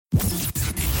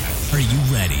Are you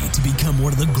ready to become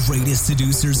one of the greatest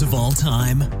seducers of all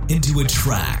time? And to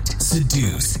attract,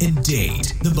 seduce, and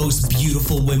date the most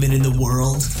beautiful women in the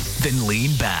world? Then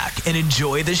lean back and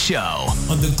enjoy the show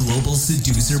on the Global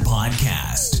Seducer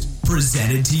Podcast,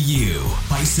 presented to you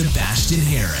by Sebastian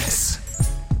Harris.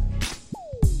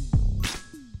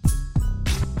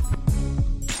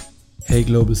 Hey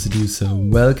Global Seducer,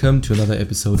 welcome to another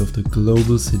episode of the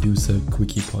Global Seducer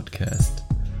Quickie Podcast.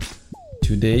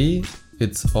 Today,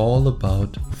 it's all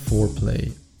about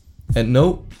foreplay. And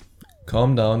no,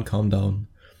 calm down.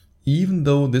 Even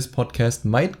though this podcast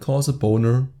might cause a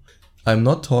boner, I'm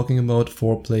not talking about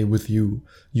foreplay with you.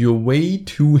 You're way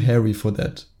too hairy for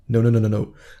that.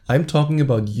 No. I'm talking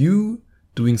about you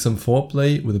doing some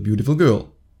foreplay with a beautiful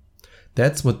girl.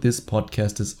 That's what this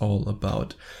podcast is all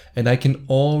about. And I can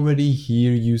already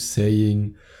hear you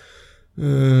saying,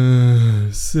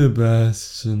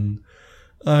 Sebastian,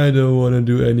 I don't want to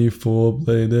do any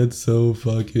foreplay. That's so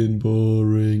fucking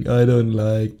boring. I don't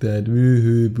like that.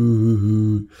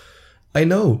 I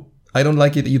know. I don't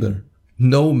like it either.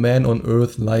 No man on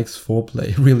earth likes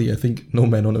foreplay. Really, I think no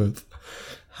man on earth.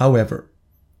 However,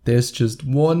 there's just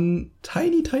one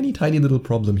tiny little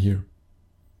problem here.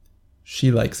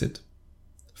 She likes it.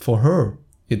 For her,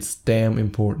 it's damn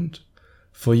important.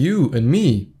 For you and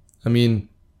me, I mean,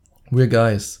 we're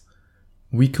guys.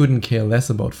 We couldn't care less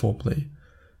about foreplay.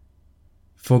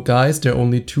 For guys, there are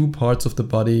only two parts of the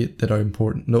body that are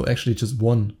important. No, actually just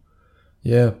one.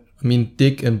 Yeah, I mean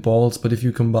dick and balls, but if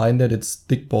you combine that, it's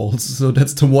dick balls. So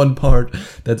that's the one part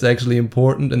that's actually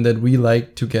important and that we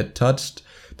like to get touched,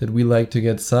 that we like to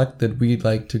get sucked, that we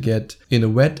like to get in a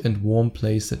wet and warm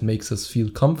place that makes us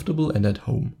feel comfortable and at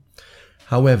home.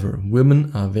 However,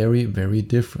 women are very, very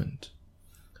different.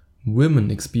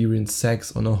 Women experience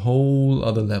sex on a whole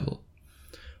other level.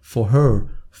 For her,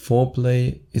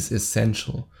 foreplay is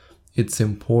essential. It's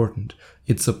important.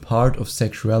 It's a part of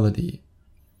sexuality.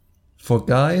 For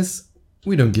guys,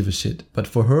 we don't give a shit. But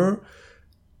for her,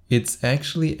 it's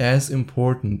actually as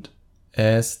important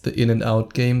as the in and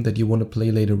out game that you want to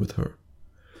play later with her.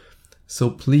 So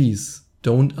please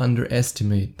don't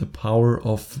underestimate the power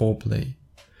of foreplay.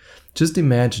 Just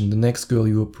imagine the next girl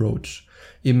you approach.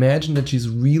 Imagine that she's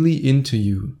really into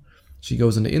you. She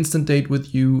goes on an instant date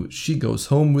with you, she goes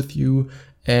home with you,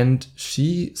 and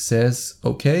she says,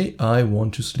 okay, I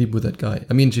want to sleep with that guy.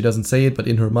 I mean, she doesn't say it, but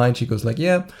in her mind she goes like,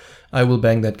 yeah, I will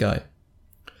bang that guy.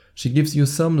 She gives you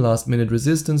some last minute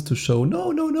resistance to show, no,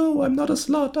 I'm not a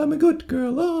slut, I'm a good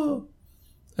girl, oh.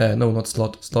 No, not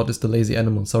slut. Slut is the lazy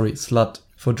animal, sorry, slut.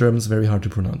 For Germans, very hard to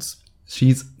pronounce.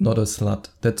 She's not a slut.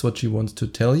 That's what she wants to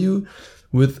tell you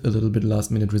with a little bit last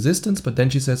minute resistance. But then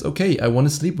she says, okay, I want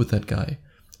to sleep with that guy.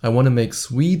 I want to make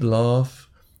sweet love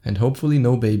and hopefully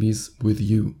no babies with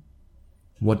you.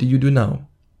 What do you do now?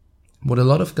 What a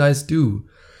lot of guys do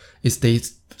is they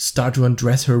start to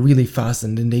undress her really fast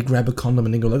and then they grab a condom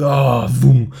and they go like, oh,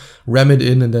 boom, ram it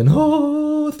in and then,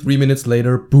 3 minutes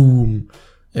later, boom,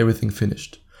 everything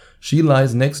finished. She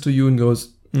lies next to you and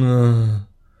goes, no,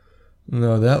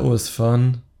 that was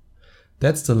fun.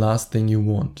 That's the last thing you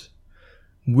want.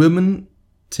 Women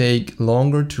take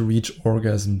longer to reach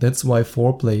orgasm. That's why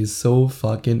foreplay is so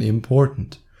fucking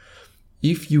important.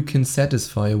 If you can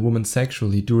satisfy a woman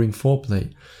sexually during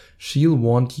foreplay, she'll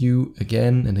want you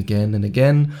again and again and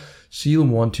again. She'll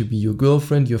want to be your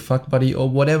girlfriend, your fuck buddy, or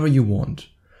whatever you want.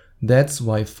 That's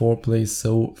why foreplay is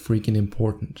so freaking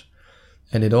important.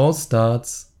 And it all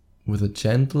starts with a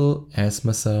gentle ass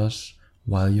massage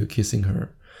while you're kissing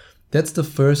her. That's the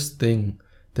first thing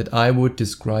that I would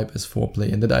describe as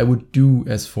foreplay and that I would do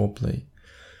as foreplay.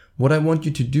 What I want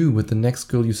you to do with the next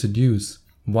girl you seduce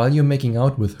while you're making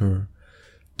out with her,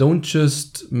 don't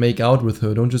just make out with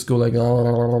her. Don't just go like,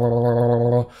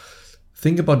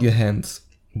 think about your hands.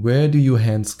 Where do your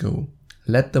hands go?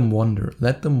 Let them wander.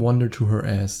 Let them wander to her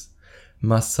ass.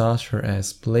 Massage her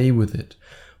ass. Play with it.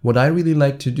 What I really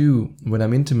like to do when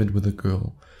I'm intimate with a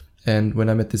girl and when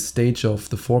I'm at this stage of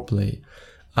the foreplay,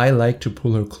 I like to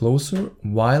pull her closer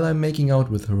while I'm making out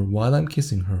with her, while I'm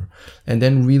kissing her, and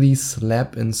then really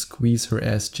slap and squeeze her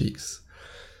ass cheeks.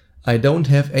 I don't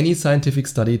have any scientific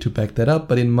study to back that up,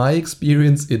 but in my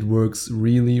experience, it works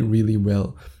really, really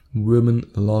well. Women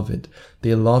love it.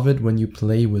 They love it when you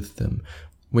play with them.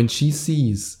 When she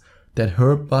sees that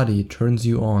her body turns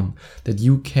you on, that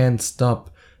you can't stop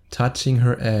touching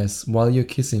her ass while you're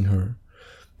kissing her,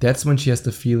 that's when she has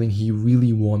the feeling he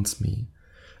really wants me.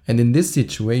 And in this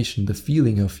situation, the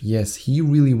feeling of, yes, he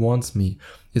really wants me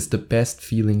is the best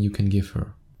feeling you can give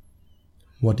her.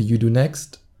 What do you do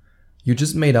next? You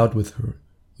just made out with her.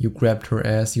 You grabbed her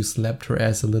ass, you slapped her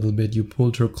ass a little bit, you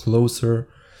pulled her closer,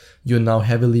 You're now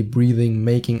heavily breathing,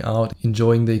 making out,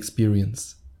 enjoying the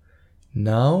experience.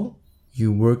 Now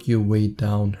you work your way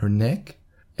down her neck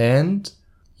and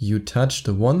you touch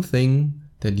the one thing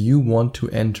that you want to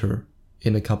enter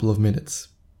in a couple of minutes.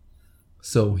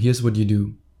 So here's what you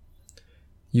do.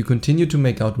 You continue to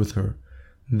make out with her.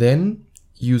 Then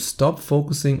you stop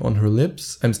focusing on her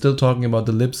lips. I'm still talking about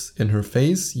the lips in her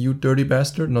face, you dirty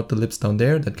bastard, not the lips down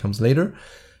there, that comes later.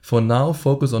 For now,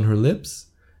 focus on her lips,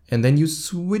 and then you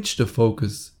switch the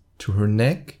focus to her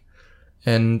neck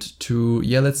and to,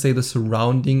 let's say the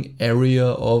surrounding area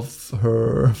of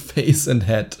her face and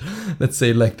head. Let's say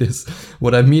it like this.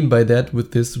 What I mean by that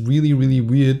with this really, really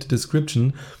weird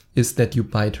description is that you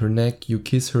bite her neck, you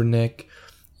kiss her neck,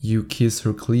 you kiss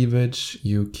her cleavage,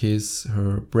 you kiss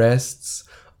her breasts,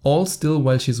 all still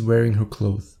while she's wearing her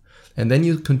clothes. And then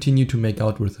you continue to make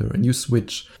out with her and you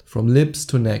switch from lips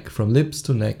to neck, from lips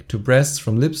to neck to breasts,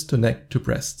 from lips to neck to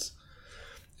breasts.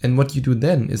 And what you do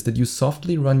then is that you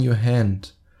softly run your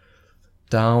hand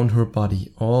down her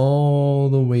body, all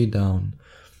the way down.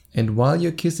 And while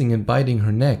you're kissing and biting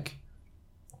her neck,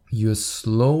 you're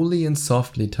slowly and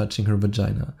softly touching her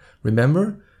vagina.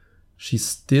 Remember, she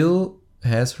still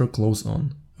has her clothes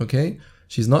on, okay?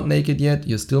 She's not naked yet,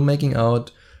 you're still making out.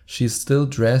 She's still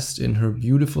dressed in her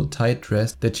beautiful tight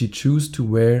dress that she chose to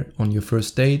wear on your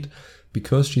first date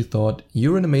because she thought,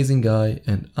 you're an amazing guy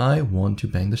and I want to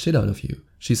bang the shit out of you.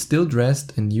 She's still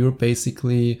dressed and you're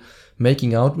basically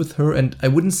making out with her, and I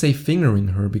wouldn't say fingering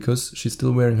her because she's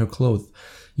still wearing her clothes.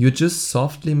 You're just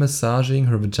softly massaging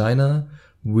her vagina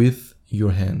with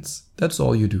your hands. That's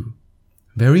all you do.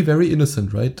 Very, very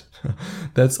innocent, right?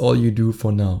 That's all you do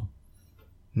for now.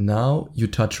 Now you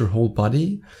touch her whole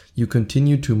body. You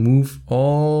continue to move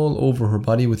all over her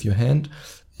body with your hand.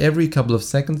 Every couple of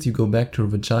seconds you go back to her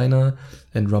vagina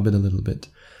and rub it a little bit.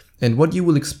 And what you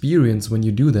will experience when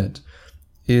you do that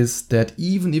is that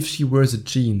even if she wears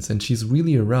jeans and she's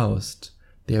really aroused,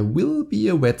 there will be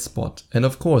a wet spot. And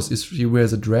of course, if she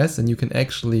wears a dress and you can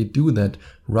actually do that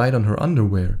right on her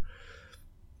underwear,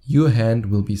 your hand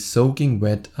will be soaking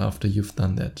wet after you've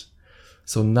done that.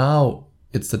 So now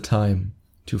it's the time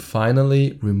to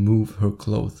finally remove her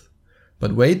clothes.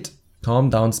 But wait, calm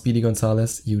down, Speedy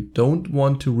Gonzalez. You don't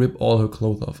want to rip all her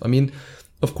clothes off. I mean,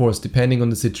 of course, depending on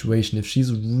the situation, if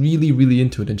she's really, really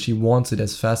into it and she wants it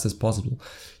as fast as possible,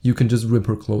 you can just rip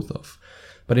her clothes off.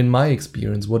 But in my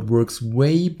experience, what works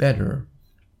way better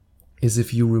is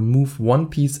if you remove one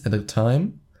piece at a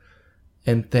time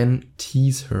and then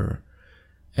tease her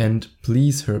and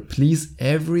please her. Please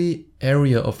every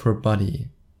area of her body.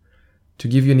 To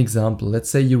give you an example,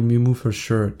 let's say you remove her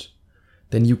shirt,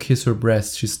 then you kiss her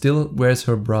breasts. She still wears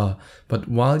her bra, but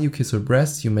while you kiss her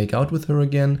breasts, you make out with her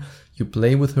again, you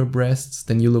play with her breasts,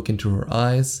 then you look into her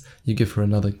eyes, you give her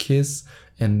another kiss,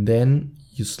 and then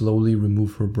you slowly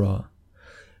remove her bra.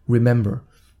 Remember,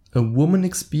 a woman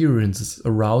experiences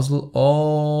arousal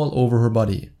all over her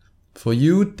body. For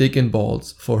you, dick and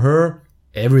balls. For her,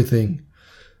 everything.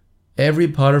 Every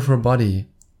part of her body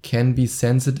can be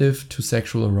sensitive to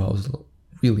sexual arousal.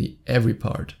 Really, every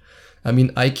part. I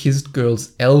mean, I kissed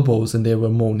girls' elbows and they were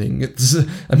moaning.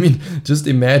 Just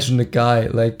imagine a guy,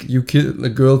 like, a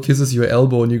girl kisses your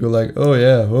elbow and you go like, oh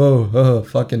yeah, oh,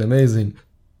 fucking amazing.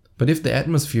 But if the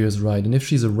atmosphere is right and if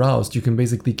she's aroused, you can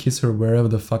basically kiss her wherever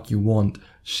the fuck you want.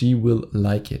 She will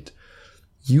like it.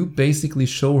 You basically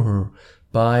show her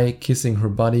by kissing her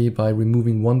body, by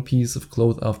removing one piece of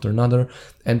cloth after another,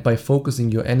 and by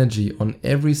focusing your energy on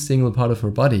every single part of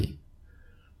her body,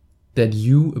 that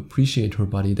you appreciate her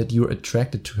body, that you're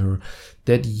attracted to her,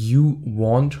 that you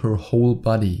want her whole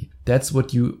body. That's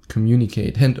what you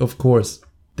communicate. And of course,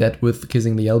 that with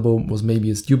kissing the elbow was maybe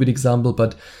a stupid example,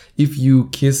 but if you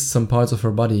kiss some parts of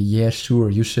her body, yeah, sure,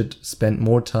 you should spend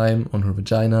more time on her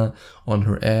vagina, on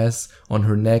her ass, on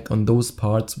her neck, on those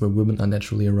parts where women are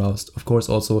naturally aroused. Of course,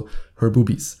 also her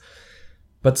boobies.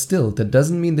 But still, that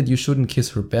doesn't mean that you shouldn't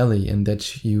kiss her belly and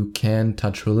that you can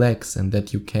touch her legs and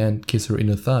that you can't kiss her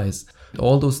inner thighs.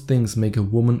 All those things make a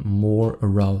woman more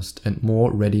aroused and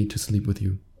more ready to sleep with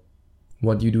you.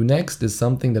 What you do next is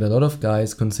something that a lot of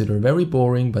guys consider very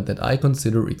boring, but that I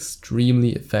consider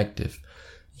extremely effective.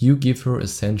 You give her a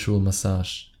sensual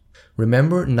massage.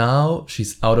 Remember, now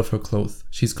she's out of her clothes.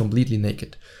 She's completely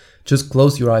naked. Just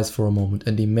close your eyes for a moment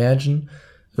and imagine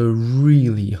a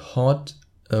really hot,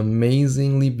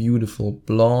 amazingly beautiful,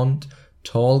 blonde,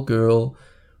 tall girl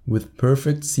with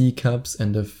perfect C-cups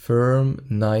and a firm,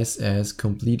 nice ass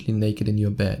completely naked in your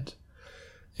bed.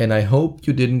 And I hope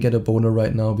you didn't get a boner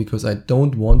right now because I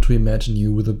don't want to imagine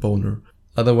you with a boner.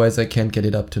 Otherwise I can't get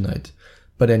it up tonight.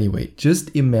 But anyway, just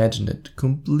imagine it.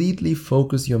 Completely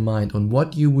focus your mind on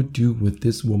what you would do with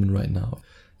this woman right now.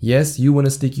 Yes, you want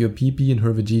to stick your pee-pee in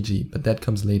her vajiji, but that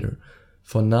comes later.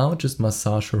 For now, just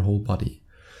massage her whole body.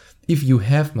 If you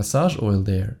have massage oil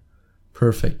there,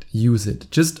 perfect, use it.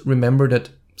 Just remember that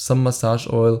some massage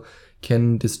oil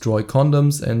can destroy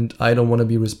condoms, and I don't want to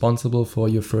be responsible for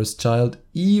your first child,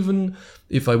 even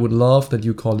if I would love that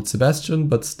you call it Sebastian,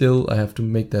 but still I have to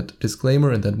make that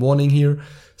disclaimer and that warning here.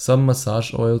 Some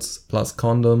massage oils plus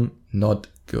condom, not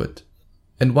good.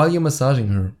 And while you're massaging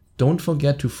her, don't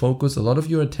forget to focus a lot of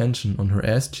your attention on her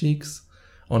ass cheeks,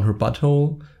 on her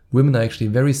butthole. Women are actually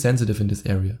very sensitive in this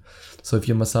area. So if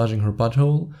you're massaging her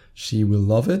butthole, she will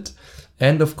love it.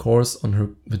 And of course on her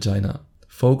vagina.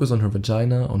 Focus on her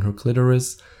vagina, on her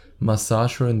clitoris,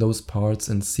 massage her in those parts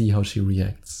and see how she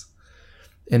reacts.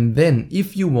 And then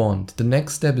if you want, the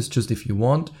next step is just if you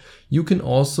want, you can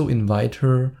also invite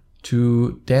her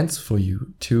to dance for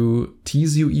you, to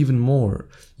tease you even more.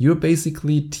 You're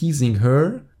basically teasing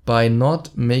her by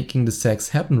not making the sex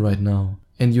happen right now.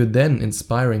 And you're then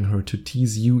inspiring her to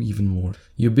tease you even more.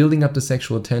 You're building up the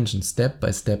sexual tension step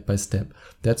by step by step.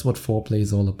 That's what foreplay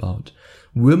is all about.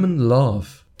 Women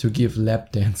love to give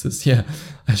lap dances. Yeah,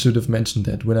 I should have mentioned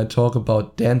that. When I talk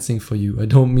about dancing for you, I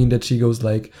don't mean that she goes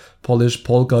like Polish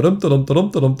polka.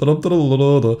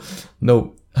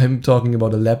 No, I'm talking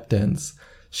about a lap dance.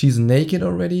 She's naked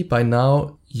already. By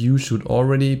now, you should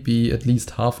already be at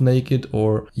least half naked,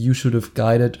 or you should have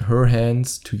guided her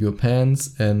hands to your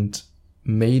pants and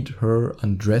made her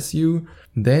undress you.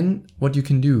 Then what you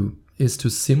can do is to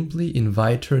simply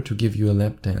invite her to give you a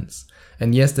lap dance.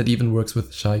 And yes, that even works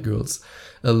with shy girls.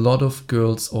 A lot of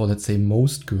girls, or let's say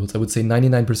most girls, I would say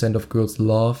 99% of girls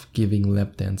love giving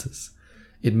lap dances.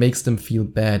 It makes them feel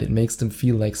bad. It makes them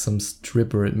feel like some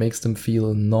stripper. It makes them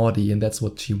feel naughty, and that's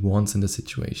what she wants in the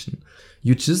situation.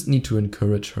 You just need to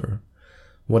encourage her.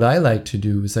 What I like to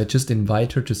do is I just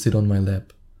invite her to sit on my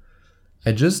lap.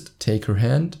 I just take her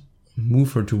hand,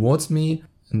 move her towards me,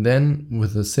 and then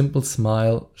with a simple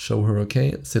smile, show her,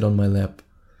 okay, sit on my lap.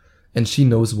 And she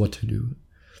knows what to do.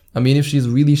 I mean, if she's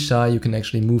really shy, you can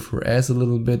actually move her ass a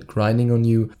little bit, grinding on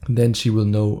you, then she will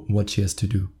know what she has to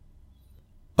do.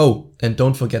 Oh, and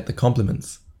don't forget the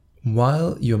compliments.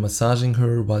 While you're massaging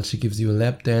her, while she gives you a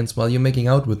lap dance, while you're making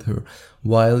out with her,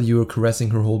 while you're caressing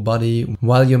her whole body,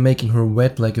 while you're making her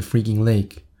wet like a freaking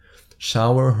lake,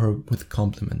 shower her with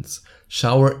compliments.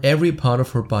 Shower every part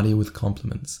of her body with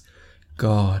compliments.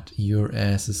 God, your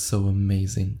ass is so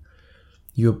amazing.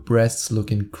 Your breasts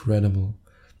look incredible.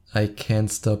 I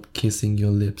can't stop kissing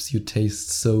your lips. You taste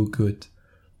so good.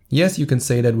 Yes, you can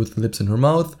say that with the lips in her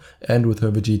mouth and with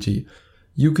her vajiji.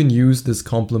 You can use this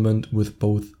compliment with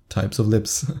both types of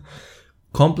lips.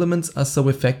 Compliments are so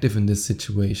effective in this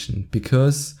situation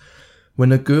because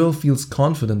when a girl feels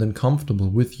confident and comfortable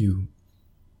with you,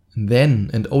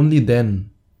 then and only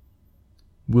then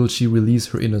will she release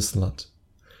her inner slut.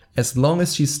 As long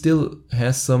as she still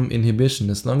has some inhibition,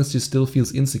 as long as she still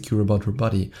feels insecure about her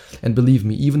body, and believe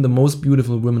me, even the most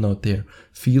beautiful women out there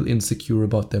feel insecure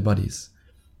about their bodies.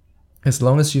 As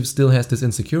long as she still has this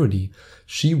insecurity,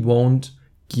 she won't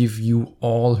give you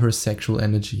all her sexual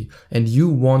energy, and you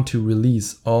want to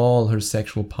release all her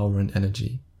sexual power and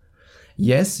energy.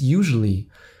 Yes, usually,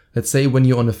 let's say when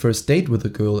you're on a first date with a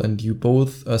girl and you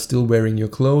both are still wearing your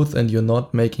clothes and you're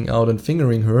not making out and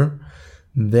fingering her,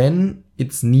 then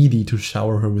it's needy to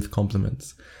shower her with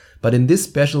compliments. But in this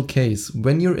special case,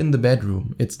 when you're in the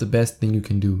bedroom, it's the best thing you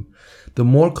can do. The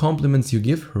more compliments you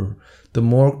give her, the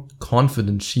more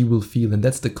confident she will feel, and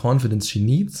that's the confidence she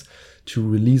needs to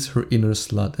release her inner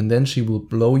slut. And then she will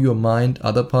blow your mind,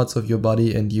 other parts of your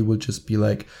body, and you will just be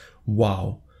like,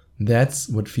 wow, that's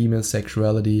what female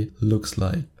sexuality looks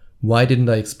like. Why didn't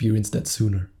I experience that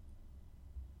sooner?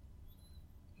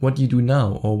 What you do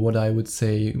now, or what I would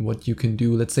say, what you can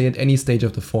do, let's say at any stage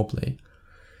of the foreplay,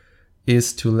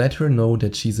 is to let her know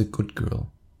that she's a good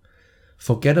girl.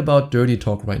 Forget about dirty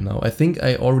talk right now. I think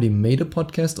I already made a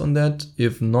podcast on that.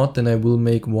 If not, then I will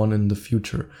make one in the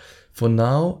future. For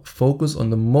now, focus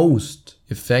on the most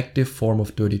effective form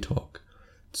of dirty talk.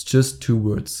 It's just 2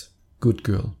 words. Good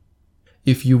girl.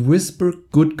 If you whisper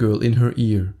good girl in her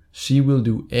ear, she will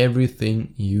do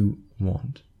everything you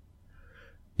want.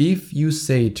 If you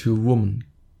say to a woman,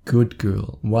 good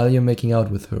girl, while you're making out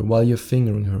with her, while you're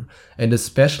fingering her, and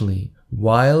especially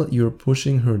while you're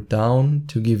pushing her down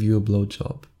to give you a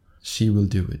blowjob, she will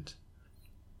do it.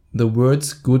 The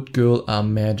words good girl are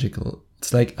magical.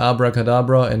 It's like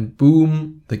abracadabra and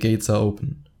boom, the gates are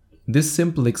open. This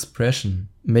simple expression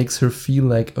makes her feel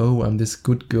like, oh, I'm this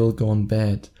good girl gone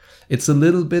bad. It's a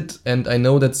little bit, and I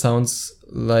know that sounds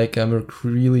like I'm a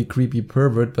really creepy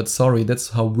pervert, but sorry,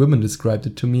 that's how women described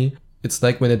it to me. It's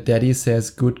like when a daddy says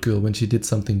good girl when she did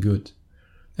something good.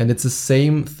 And it's the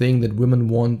same thing that women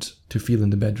want to feel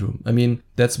in the bedroom. I mean,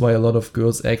 that's why a lot of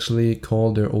girls actually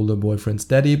call their older boyfriends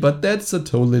daddy, but that's a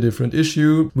totally different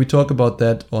issue. We talk about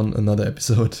that on another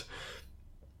episode.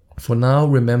 For now,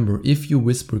 remember, if you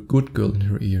whisper good girl in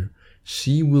her ear,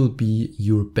 she will be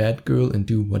your bad girl and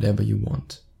do whatever you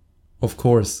want. Of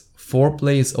course,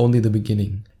 foreplay is only the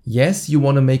beginning. Yes, you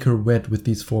want to make her wet with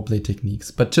these foreplay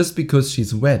techniques, but just because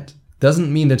she's wet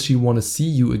doesn't mean that she want to see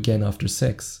you again after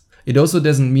sex. It also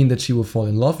doesn't mean that she will fall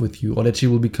in love with you or that she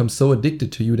will become so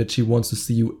addicted to you that she wants to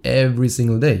see you every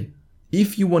single day.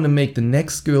 If you want to make the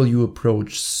next girl you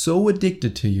approach so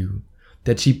addicted to you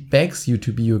that she begs you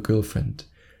to be your girlfriend,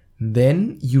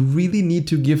 then you really need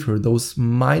to give her those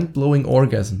mind-blowing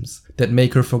orgasms that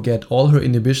make her forget all her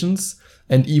inhibitions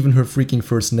and even her freaking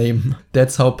first name.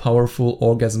 That's how powerful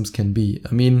orgasms can be.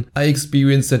 I mean, I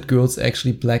experienced that girls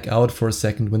actually black out for a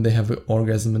second when they have an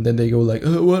orgasm and then they go like,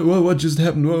 what just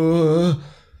happened?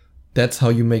 That's how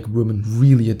you make women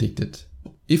really addicted.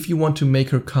 If you want to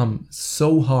make her come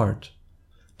so hard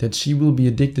that she will be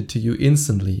addicted to you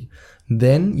instantly,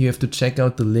 then you have to check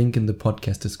out the link in the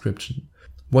podcast description.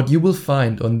 What you will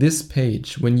find on this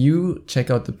page when you check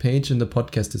out the page in the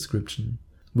podcast description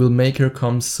will make her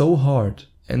come so hard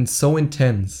and so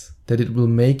intense that it will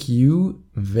make you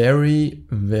very,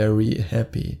 very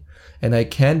happy. And I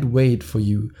can't wait for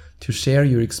you to share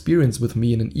your experience with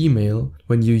me in an email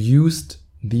when you used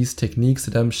these techniques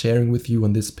that I'm sharing with you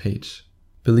on this page.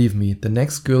 Believe me, the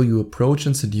next girl you approach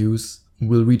and seduce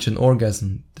will reach an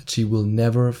orgasm that she will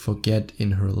never forget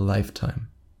in her lifetime.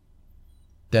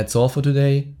 That's all for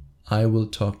today. I will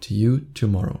talk to you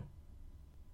tomorrow.